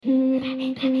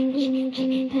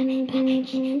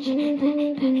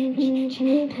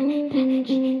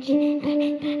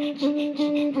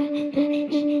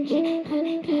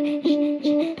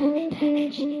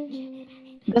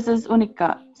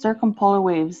Unika, Circumpolar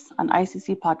Waves on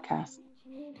ICC Podcast.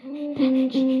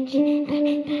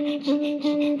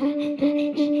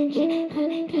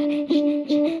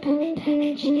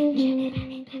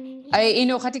 Ay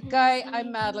inukatikay,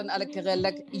 I'm Madeline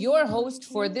Alakarelak, your host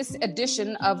for this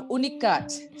edition of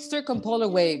Unikat, Circumpolar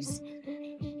Waves.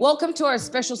 Welcome to our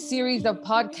special series of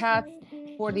podcasts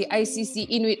for the ICC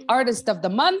Inuit Artist of the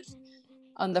Month.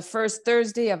 On the first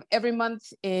Thursday of every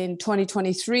month in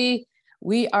 2023,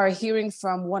 we are hearing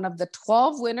from one of the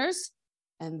 12 winners,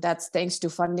 and that's thanks to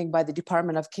funding by the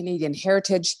Department of Canadian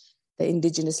Heritage, the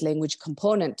Indigenous language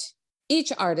component.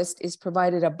 Each artist is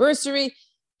provided a bursary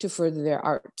to further their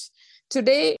art.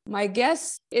 Today, my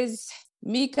guest is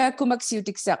Mikka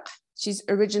Komaksiutiksak. She's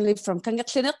originally from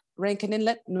Komaksiutiksak, Rankin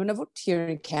Inlet, Nunavut, here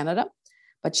in Canada,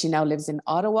 but she now lives in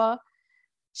Ottawa.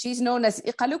 She's known as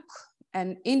Iqaluk,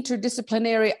 an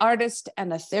interdisciplinary artist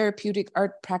and a therapeutic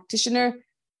art practitioner.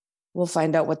 We'll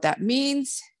find out what that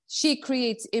means. She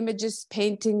creates images,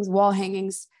 paintings, wall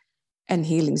hangings, and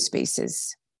healing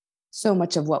spaces. So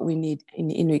much of what we need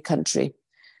in Inuit country.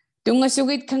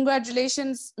 Dungasugit,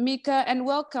 congratulations, Mikka, and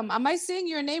welcome. Am I saying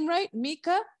your name right,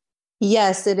 Mikka?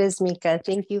 Yes, it is Mikka.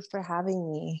 Thank you for having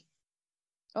me.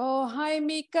 Oh, hi,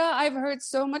 Mikka. I've heard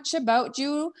so much about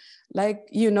you. Like,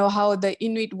 you know how the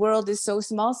Inuit world is so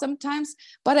small sometimes,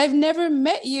 but I've never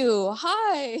met you.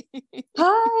 Hi.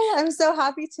 Hi, I'm so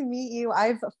happy to meet you.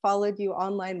 I've followed you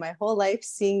online my whole life,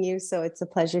 seeing you, so it's a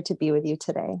pleasure to be with you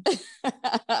today.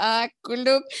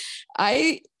 Kuluk.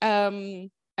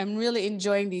 I'm really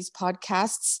enjoying these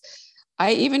podcasts.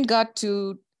 I even got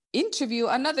to interview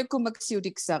another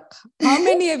Komaksiutiksak. How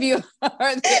many of you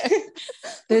are there?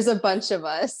 There's a bunch of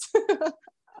us.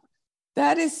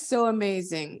 That is so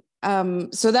amazing.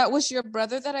 So that was your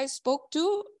brother that I spoke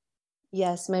to?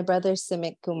 Yes, my brother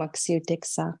Simic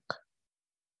Komaksiutiksak.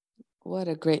 What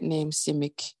a great name,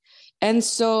 Simic. And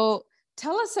so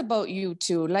tell us about you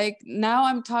two. Like now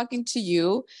I'm talking to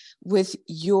you with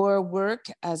your work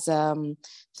as a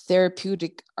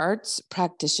therapeutic arts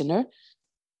practitioner.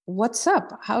 What's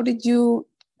up? How did the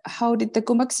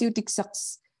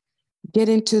Komaksiutiksaks get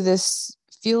into this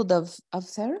field of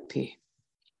therapy?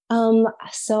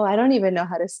 So I don't even know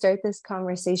how to start this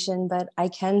conversation, but I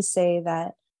can say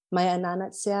that my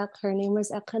ananatsiak, her name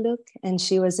was Ekaluk, and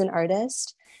she was an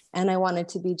artist, and I wanted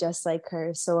to be just like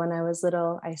her. So when I was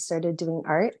little, I started doing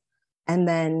art, and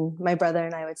then my brother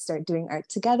and I would start doing art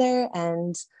together,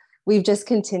 and we've just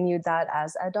continued that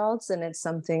as adults, and it's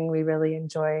something we really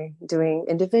enjoy doing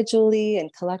individually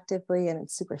and collectively, and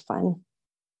it's super fun.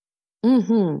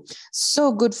 Mm-hmm.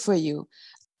 So good for you.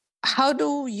 How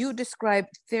do you describe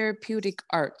therapeutic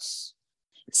arts?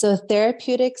 So a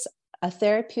therapeutic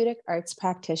arts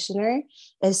practitioner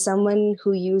is someone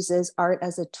who uses art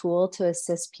as a tool to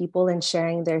assist people in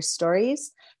sharing their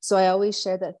stories. So I always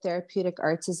share that therapeutic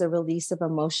arts is a release of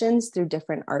emotions through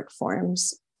different art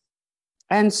forms.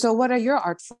 And so what are your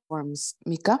art forms,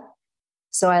 Mikka?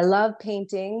 So I love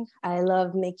painting. I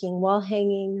love making wall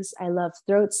hangings. I love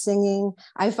throat singing.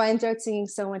 I find throat singing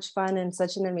so much fun and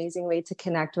such an amazing way to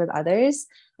connect with others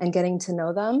and getting to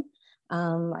know them.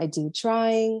 I do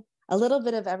drawing, a little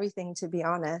bit of everything, to be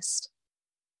honest.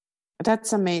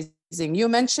 That's amazing. You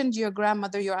mentioned your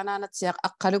grandmother, your ananatsiak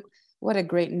Akkaluk. What a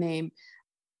great name.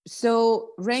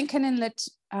 So Rankin Inlet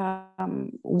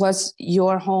was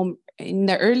your home in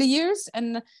the early years,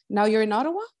 and now you're in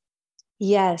Ottawa?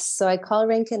 Yes. So I call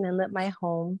Rankin Inlet my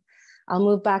home. I'll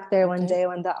move back there one day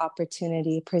when the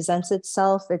opportunity presents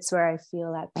itself. It's where I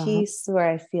feel at peace, where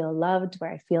I feel loved,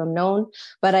 where I feel known.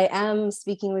 But I am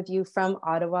speaking with you from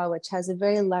Ottawa, which has a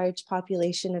very large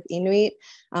population of Inuit,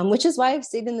 which is why I've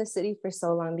stayed in the city for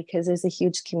so long, because there's a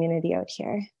huge community out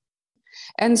here.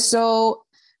 And so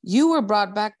you were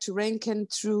brought back to Rankin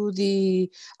through the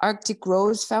Arctic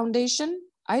Rose Foundation.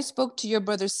 I spoke to your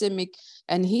brother Simic,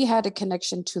 and he had a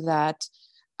connection to that.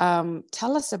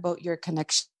 Tell us about your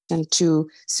connection to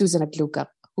Susan Agluka,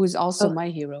 who is also my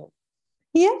hero.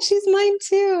 Yeah, she's mine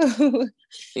too.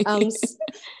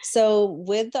 So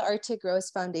with the Arctic Rose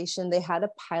Foundation, they had a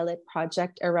pilot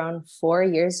project around 4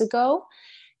 years ago.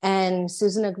 And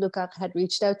Susan Aglukak had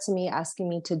reached out to me asking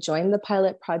me to join the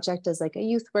pilot project as like a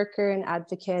youth worker and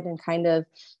advocate and kind of,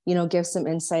 give some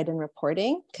insight and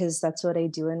reporting, because that's what I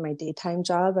do in my daytime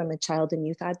job. I'm a child and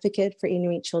youth advocate for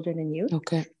Inuit children and youth.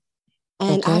 Okay.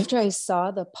 And after I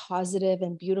saw the positive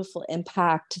and beautiful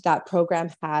impact that program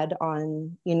had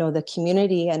on, the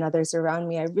community and others around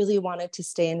me, I really wanted to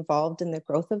stay involved in the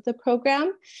growth of the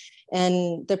program.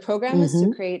 And the program is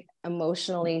to create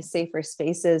emotionally safer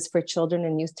spaces for children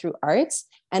and youth through arts.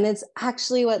 And it's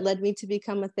actually what led me to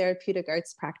become a therapeutic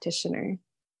arts practitioner.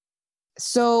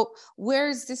 So where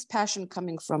is this passion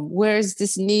coming from? Where is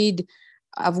this need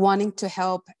of wanting to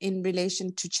help in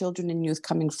relation to children and youth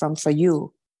coming from for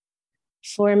you?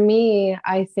 For me,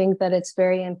 I think that it's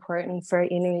very important for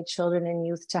Inuit children and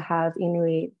youth to have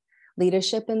Inuit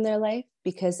leadership in their life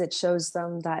because it shows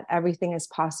them that everything is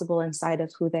possible inside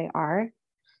of who they are.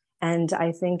 And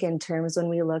I think in terms when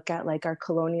we look at like our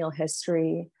colonial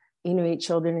history, Inuit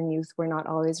children and youth were not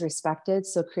always respected.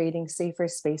 So creating safer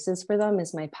spaces for them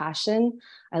is my passion.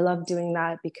 I love doing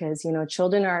that because, you know,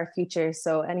 children are our future.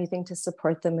 So anything to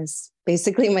support them is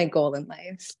basically my goal in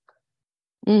life.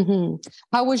 Mm-hmm.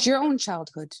 How was your own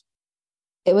childhood?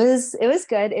 It was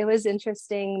good. It was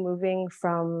interesting moving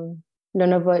from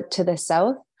Nunavut to the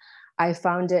south. I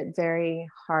found it very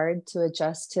hard to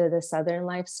adjust to the southern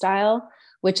lifestyle,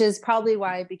 which is probably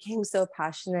why I became so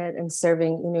passionate in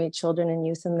serving Inuit children and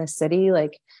youth in the city,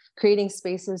 like creating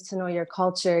spaces to know your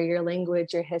culture, your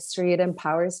language, your history. It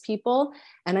empowers people.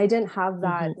 And I didn't have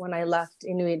that when I left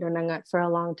Inuit Nunangat for a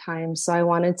long time. So I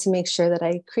wanted to make sure that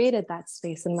I created that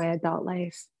space in my adult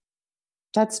life.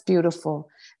 That's beautiful.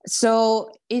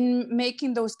 So in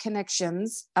making those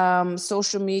connections,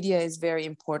 social media is very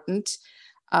important.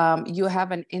 You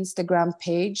have an Instagram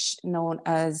page known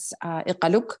as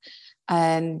Iqaluk,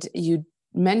 and you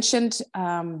mentioned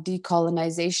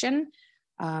decolonization.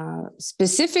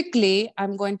 Specifically,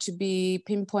 I'm going to be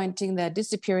pinpointing the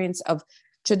disappearance of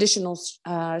traditional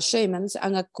shamans,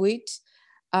 Angakwit.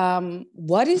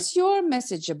 What is your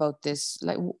message about this?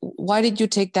 Like, why did you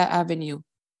take that avenue?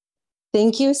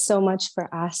 Thank you so much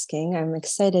for asking. I'm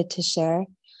excited to share.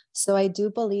 So I do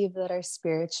believe that our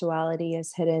spirituality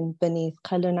is hidden beneath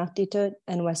kalunatitut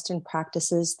and Western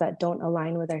practices that don't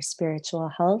align with our spiritual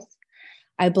health.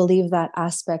 I believe that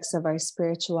aspects of our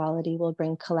spirituality will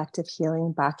bring collective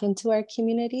healing back into our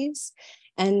communities.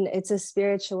 And it's a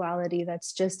spirituality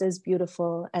that's just as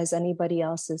beautiful as anybody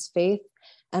else's faith.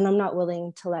 And I'm not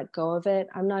willing to let go of it.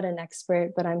 I'm not an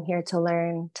expert, but I'm here to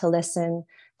learn, to listen,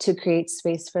 to create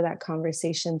space for that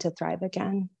conversation to thrive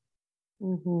again.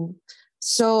 Mm-hmm.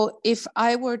 So if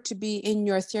I were to be in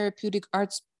your therapeutic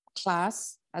arts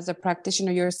class as a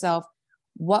practitioner yourself,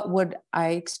 what would I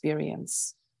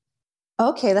experience?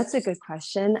 Okay, that's a good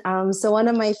question. So one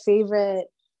of my favorite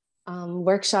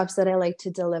workshops that I like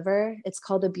to deliver, it's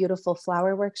called a Beautiful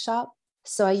Flower Workshop.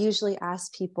 So I usually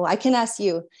ask people, I can ask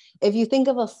you, if you think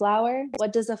of a flower,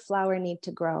 what does a flower need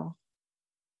to grow?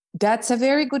 That's a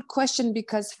very good question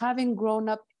because having grown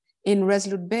up in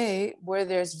Resolute Bay, where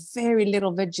there's very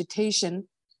little vegetation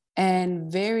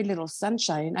and very little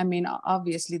sunshine, I mean,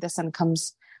 obviously the sun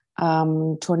comes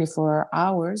 24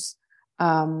 hours,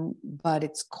 but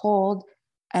it's cold.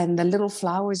 And the little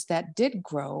flowers that did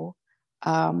grow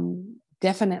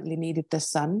definitely needed the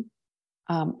sun.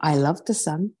 I love the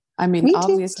sun. I mean, Me too.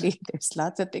 obviously, there's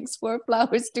lots of things for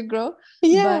flowers to grow,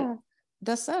 Yeah. but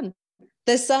the sun.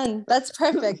 The sun. That's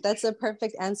perfect. That's a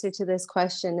perfect answer to this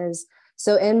question is,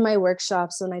 so in my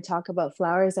workshops, when I talk about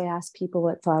flowers, I ask people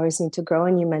what flowers need to grow.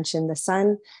 And you mentioned the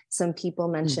sun. Some people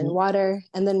mention water.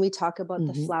 And then we talk about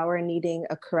the flower needing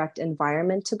a correct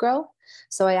environment to grow.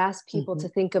 So I ask people to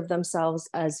think of themselves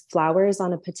as flowers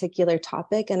on a particular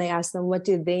topic. And I ask them, what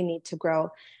do they need to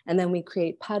grow? And then we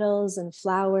create petals and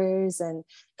flowers and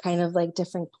kind of like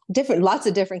different, lots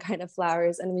of different kind of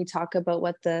flowers. And we talk about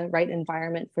what the right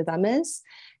environment for them is.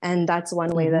 And that's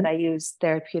one way that I use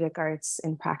therapeutic arts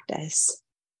in practice.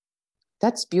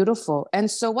 That's beautiful.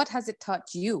 And so what has it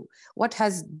taught you? What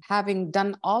has having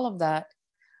done all of that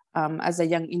as a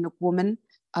young Inuk woman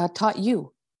taught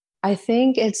you? I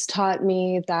think it's taught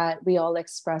me that we all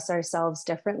express ourselves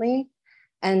differently.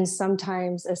 And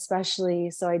sometimes, especially,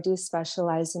 so I do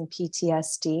specialize in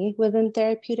PTSD within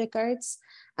therapeutic arts.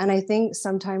 And I think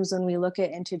sometimes when we look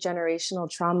at intergenerational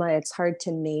trauma, it's hard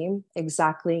to name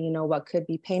exactly, you know, what could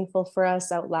be painful for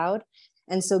us out loud.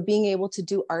 And so being able to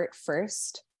do art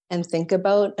first and think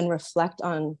about and reflect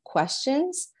on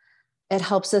questions, it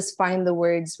helps us find the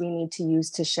words we need to use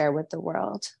to share with the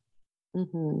world.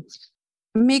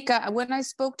 Mikka, when I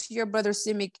spoke to your brother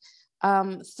Simic,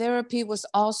 therapy was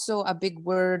also a big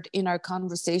word in our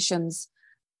conversations.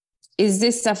 Is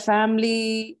this a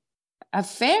family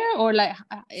affair,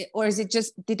 or is it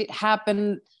just, did it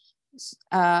happen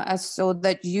as so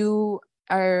that you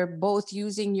are both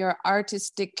using your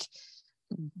artistic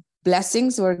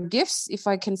blessings or gifts, if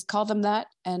I can call them that,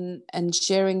 and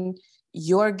sharing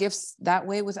your gifts that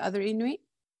way with other Inuit?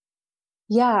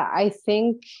 Yeah, I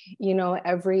think, you know,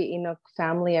 every Inuk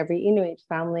family, every Inuit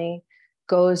family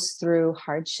goes through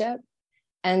hardship.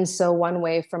 And so one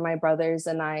way for my brothers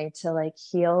and I to like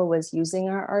heal was using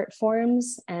our art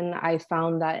forms. And I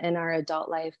found that in our adult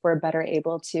life, we're better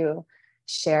able to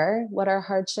share what our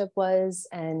hardship was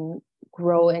and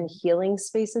grow in healing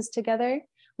spaces together.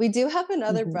 We do have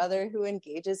another brother who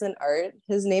engages in art.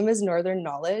 His name is Northern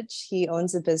Knowledge. He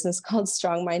owns a business called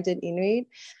Strong Minded Inuit.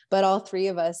 But all three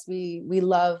of us, we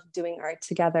love doing art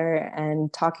together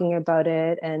and talking about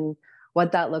it and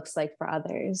what that looks like for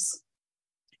others.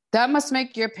 That must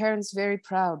make your parents very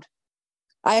proud.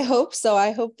 I hope so.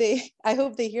 I hope they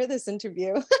hear this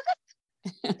interview.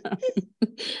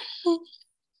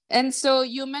 And so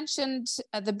you mentioned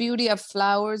the beauty of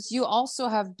flowers. You also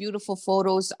have beautiful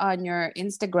photos on your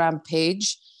Instagram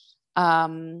page.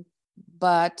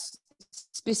 But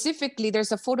specifically,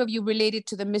 there's a photo of you related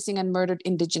to the missing and murdered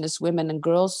Indigenous women and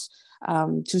girls,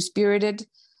 Two-Spirited.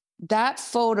 That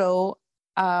photo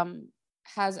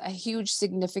has a huge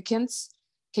significance.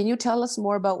 Can you tell us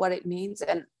more about what it means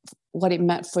and what it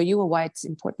meant for you and why it's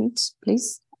important,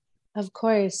 please? Of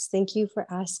course. Thank you for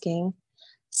asking.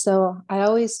 So I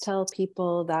always tell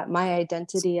people that my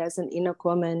identity as an Inuk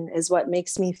woman is what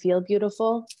makes me feel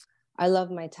beautiful. I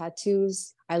love my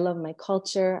tattoos. I love my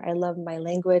culture. I love my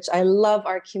language. I love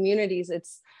our communities.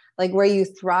 It's like where you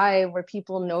thrive, where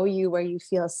people know you, where you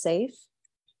feel safe.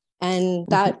 And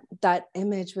that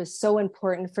image was so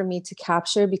important for me to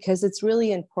capture because it's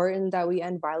really important that we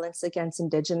end violence against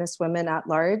Indigenous women at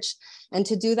large. And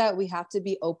to do that, we have to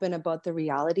be open about the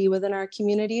reality within our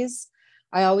communities.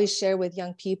 I always share with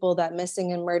young people that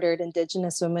missing and murdered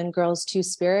Indigenous women, girls,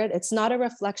 Two-Spirit, it's not a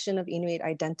reflection of Inuit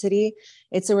identity.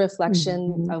 It's a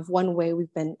reflection of one way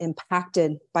we've been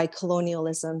impacted by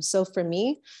colonialism. So for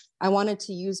me, I wanted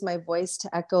to use my voice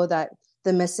to echo that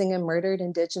the missing and murdered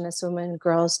Indigenous women,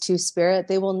 girls, Two-Spirit,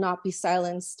 they will not be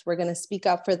silenced. We're going to speak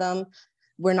up for them.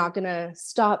 We're not going to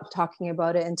stop talking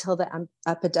about it until the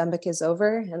epidemic is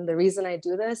over. And the reason I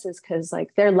do this is because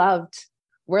like they're loved.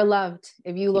 We're loved.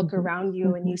 If you look around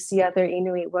you and you see other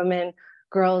Inuit women,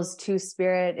 girls,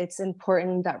 Two-Spirit, it's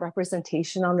important that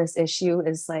representation on this issue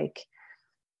is like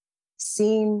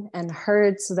seen and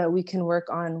heard so that we can work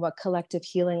on what collective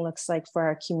healing looks like for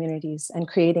our communities and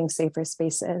creating safer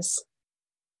spaces.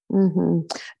 Do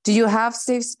you have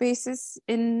safe spaces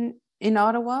in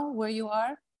Ottawa where you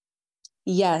are?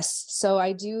 Yes. So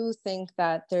I do think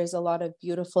that there's a lot of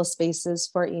beautiful spaces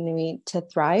for Inuit to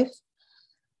thrive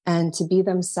and to be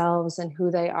themselves and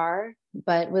who they are.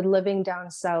 But with living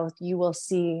down south, you will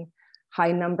see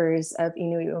high numbers of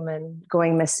Inuit women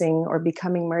going missing or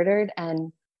becoming murdered.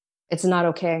 And it's not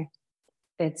okay.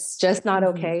 It's just not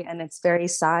okay. And it's very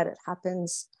sad. It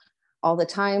happens all the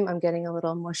time. I'm getting a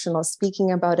little emotional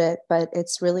speaking about it, but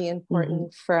it's really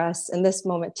important for us in this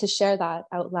moment to share that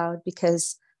out loud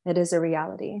because it is a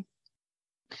reality.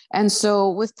 And so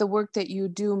with the work that you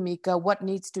do, Mikka, what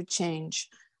needs to change?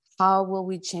 How will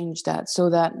we change that so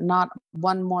that not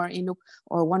one more Inuk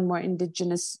or one more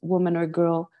Indigenous woman or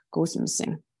girl goes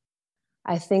missing?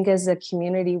 I think as a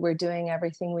community, we're doing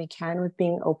everything we can with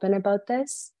being open about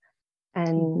this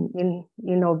and,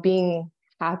 you know, being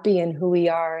happy in who we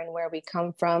are and where we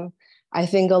come from. I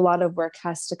think a lot of work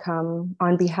has to come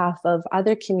on behalf of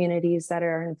other communities that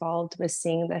are involved with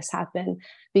seeing this happen,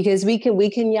 because we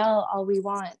can yell all we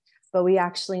want, but we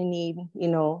actually need, you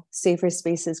know, safer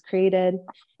spaces created.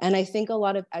 And I think a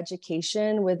lot of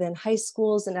education within high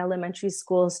schools and elementary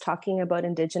schools talking about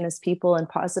Indigenous people in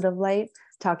positive light,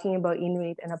 talking about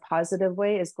Inuit in a positive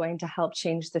way is going to help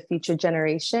change the future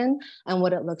generation and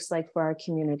what it looks like for our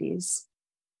communities.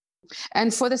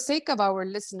 And for the sake of our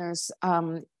listeners,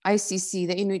 ICC,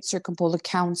 the Inuit Circumpolar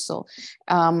Council,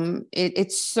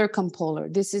 it's circumpolar.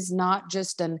 This is not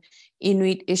just an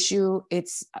Inuit issue,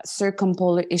 it's a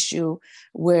circumpolar issue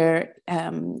where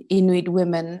Inuit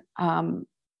women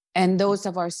and those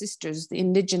of our sisters,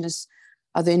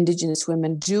 other Indigenous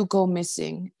women do go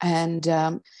missing.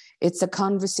 And it's a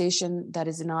conversation that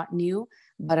is not new,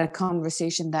 but a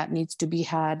conversation that needs to be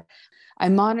had.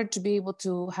 I'm honored to be able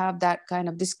to have that kind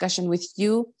of discussion with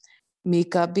you,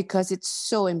 Mikka, because it's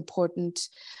so important.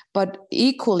 But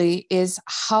equally is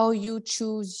how you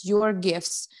choose your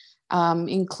gifts,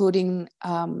 including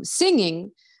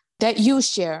singing, that you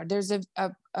share. There's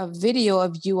a video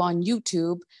of you on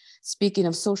YouTube, speaking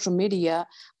of social media,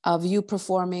 of you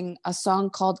performing a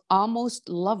song called Almost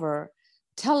Lover.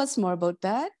 Tell us more about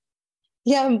that.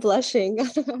 Yeah, I'm blushing.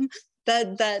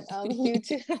 that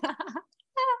YouTube...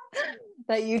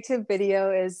 That YouTube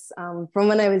video is from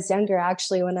when I was younger,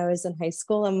 actually, when I was in high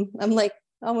school. I'm like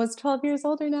almost 12 years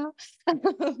older now.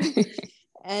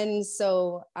 And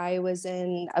so I was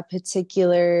in a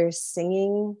particular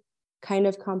singing kind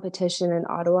of competition in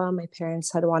Ottawa. My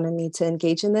parents had wanted me to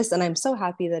engage in this, and I'm so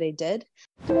happy that I did.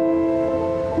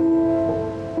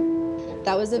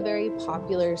 That was a very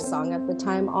popular song at the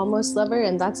time, Almost Lover,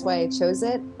 and that's why I chose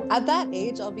it. At that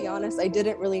age, I'll be honest, I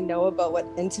didn't really know about what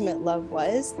intimate love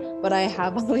was, but I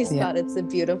have always thought it's a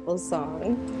beautiful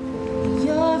song.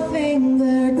 Your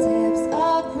fingertips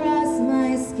across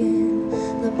my skin,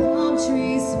 the palm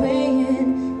trees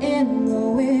swaying in the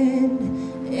wind,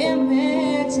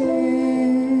 images.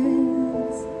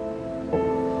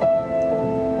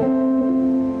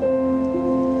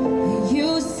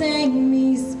 You sang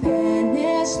me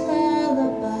Spanish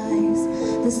lullabies,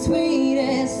 the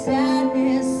sweetest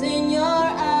sadness in your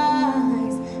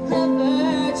eyes,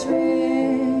 ever tricked.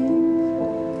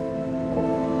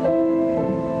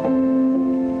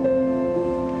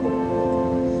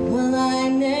 Well, I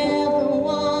never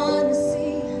want to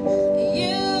see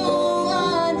you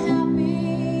unhappy.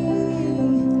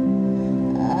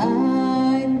 I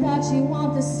thought you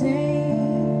want the same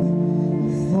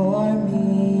for me.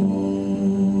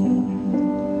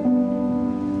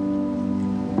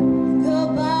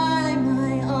 Goodbye,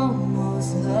 my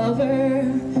almost lover.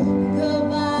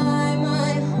 Goodbye,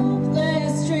 my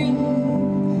hopeless dream.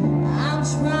 I'm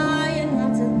trying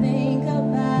not to think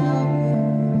about you.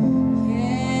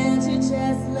 Can't you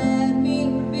just let me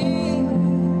be?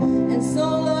 And so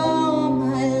long,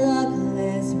 my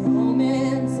luckless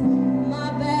romance. My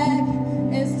back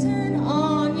is turned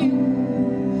on you.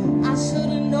 I should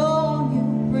have known you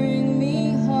bring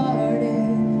me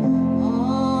heartache.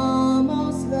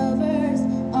 Almost lovers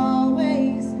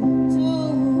always do.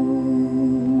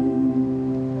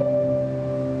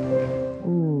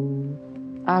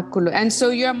 Akulo. And so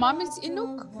your mom is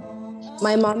Inuk?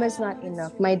 My mom is not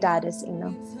Inuk. My dad is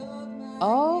Inuk.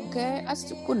 Okay,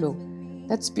 Asukulu.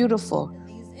 That's beautiful.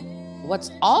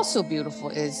 What's also beautiful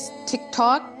is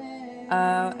TikTok,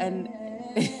 and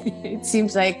it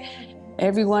seems like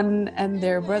everyone and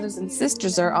their brothers and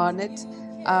sisters are on it.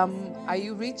 Are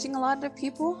you reaching a lot of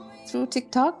people through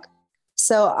TikTok?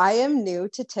 So I am new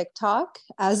to TikTok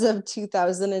as of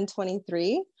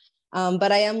 2023,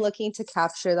 but I am looking to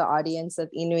capture the audience of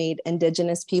Inuit,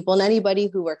 Indigenous people, and anybody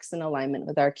who works in alignment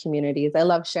with our communities. I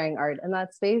love sharing art in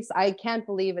that space. I can't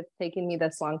believe it's taken me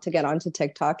this long to get onto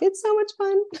TikTok. It's so much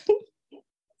fun.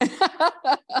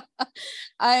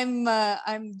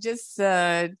 I'm just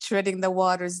treading the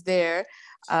waters there,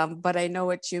 but I know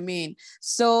what you mean.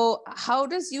 So, how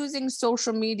does using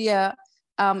social media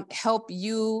help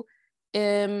you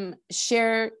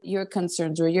share your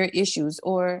concerns or your issues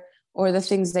or the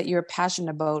things that you're passionate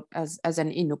about as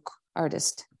an Inuk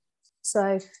artist? So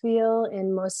I feel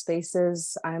in most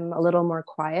spaces I'm a little more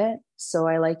quiet. So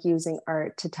I like using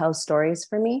art to tell stories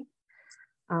for me.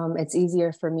 It's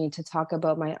easier for me to talk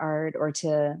about my art or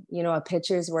to, a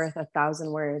picture is worth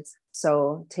 1,000 words.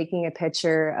 So taking a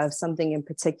picture of something in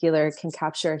particular can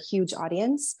capture a huge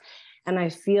audience. And I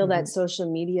feel that social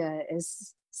media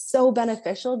is so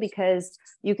beneficial because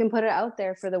you can put it out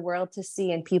there for the world to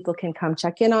see and people can come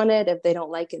check in on it. If they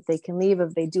don't like it, they can leave.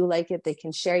 If they do like it, they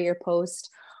can share your post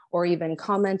or even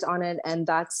comment on it. And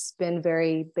that's been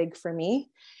very big for me.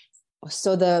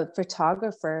 So the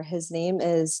photographer, his name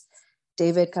is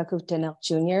David Kakutenek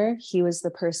Jr. He was the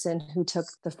person who took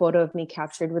the photo of me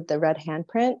captured with the red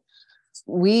handprint.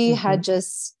 We had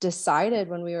just decided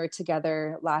when we were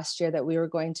together last year that we were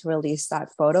going to release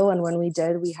that photo. And when we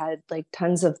did, we had like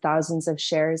tons of thousands of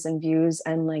shares and views.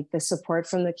 And like the support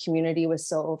from the community was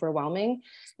so overwhelming.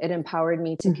 It empowered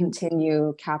me to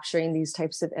continue capturing these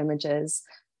types of images.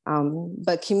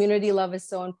 But community love is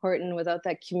so important. Without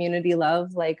that community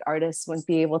love, like artists wouldn't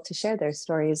be able to share their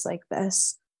stories like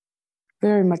this.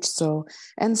 Very much so.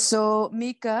 And so,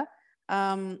 Mikka,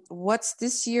 what's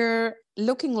this year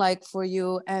looking like for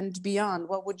you and beyond?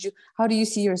 How do you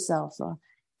see yourself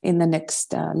in the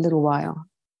next little while?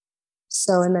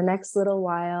 So in the next little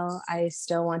while, I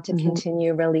still want to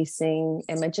continue releasing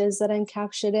images that I'm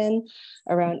captured in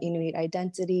around Inuit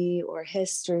identity or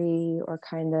history or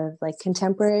kind of like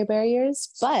contemporary barriers.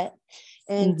 But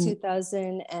in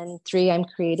 2003, I'm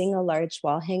creating a large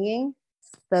wall hanging.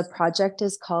 The project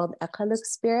is called Ekaluk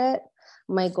Spirit.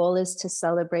 My goal is to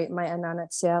celebrate my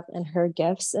Ananatsiak and her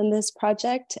gifts in this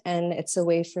project. And it's a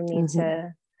way for me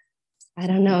to, I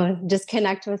don't know, just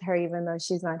connect with her, even though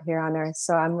she's not here on earth.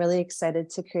 So I'm really excited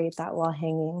to create that wall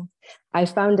hanging. I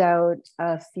found out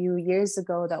a few years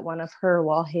ago that one of her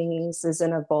wall hangings is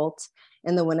in a vault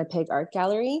in the Winnipeg Art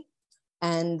Gallery.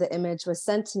 And the image was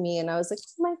sent to me and I was like,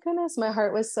 oh my goodness, my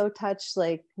heart was so touched.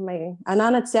 Like my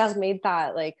Ananatsiak made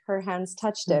that, like her hands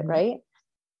touched it, right?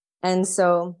 And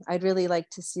so I'd really like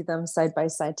to see them side by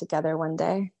side together one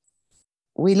day.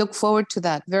 We look forward to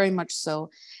that, very much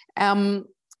so.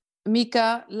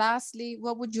 Mikka, lastly,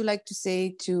 what would you like to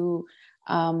say to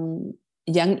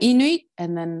young Inuit,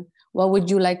 and then what would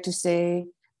you like to say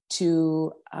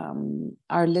to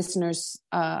our listeners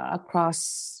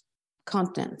across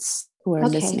continents who are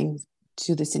listening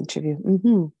to this interview?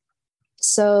 Mm-hmm.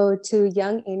 So to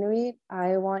young Inuit,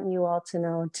 I want you all to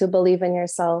know to believe in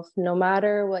yourself. No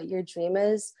matter what your dream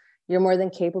is, you're more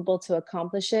than capable to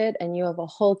accomplish it, and you have a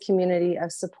whole community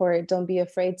of support. Don't be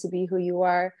afraid to be who you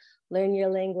are. Learn your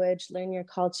language, learn your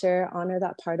culture, honor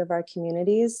that part of our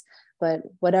communities. But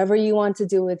whatever you want to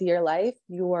do with your life,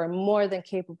 you are more than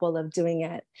capable of doing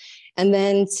it. And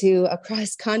then to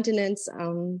across continents,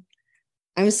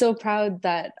 I'm so proud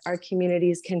that our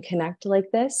communities can connect like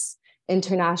this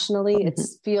internationally. It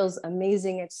feels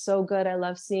amazing. It's so good. I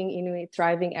love seeing Inuit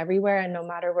thriving everywhere, and no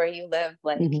matter where you live,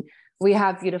 we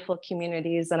have beautiful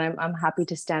communities, and I'm happy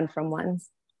to stand from one.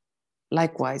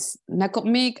 Likewise.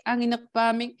 Nakomik ang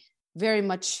inakpaming very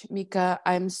much, Mikka.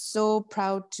 I'm so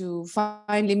proud to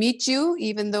finally meet you,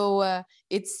 even though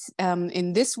it's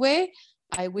in this way.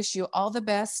 I wish you all the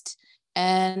best,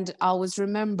 and always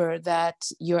remember that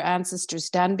your ancestors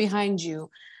stand behind you,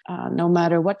 no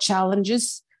matter what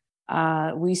challenges.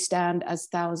 We stand as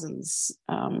thousands.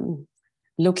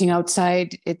 Looking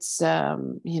outside, it's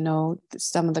some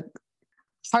of the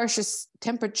harshest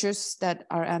temperatures that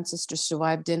our ancestors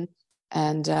survived in.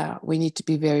 And we need to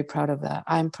be very proud of that.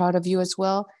 I'm proud of you as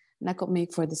well,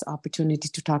 Nakomik, for this opportunity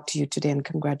to talk to you today, and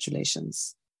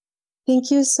congratulations. Thank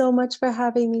you so much for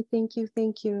having me. Thank you.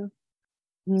 Thank you.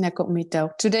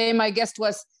 Nakomito. Today, my guest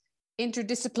was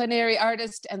interdisciplinary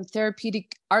artist and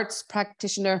therapeutic arts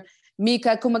practitioner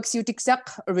Mikka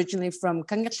Komaksiutiksak, originally from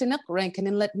Komaksiutiksak, Rankin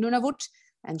Inlet, Nunavut,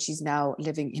 and she's now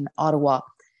living in Ottawa.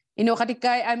 Inuit,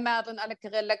 I'm Madeline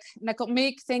Alakarelak.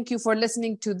 Nakomik, thank you for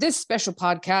listening to this special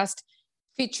podcast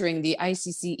featuring the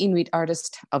ICC Inuit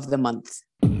Artist of the Month.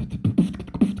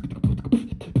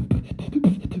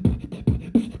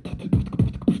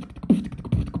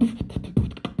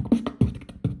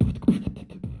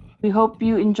 We hope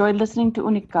you enjoyed listening to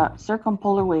Unika,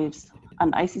 Circumpolar Waves,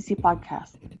 an ICC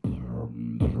podcast.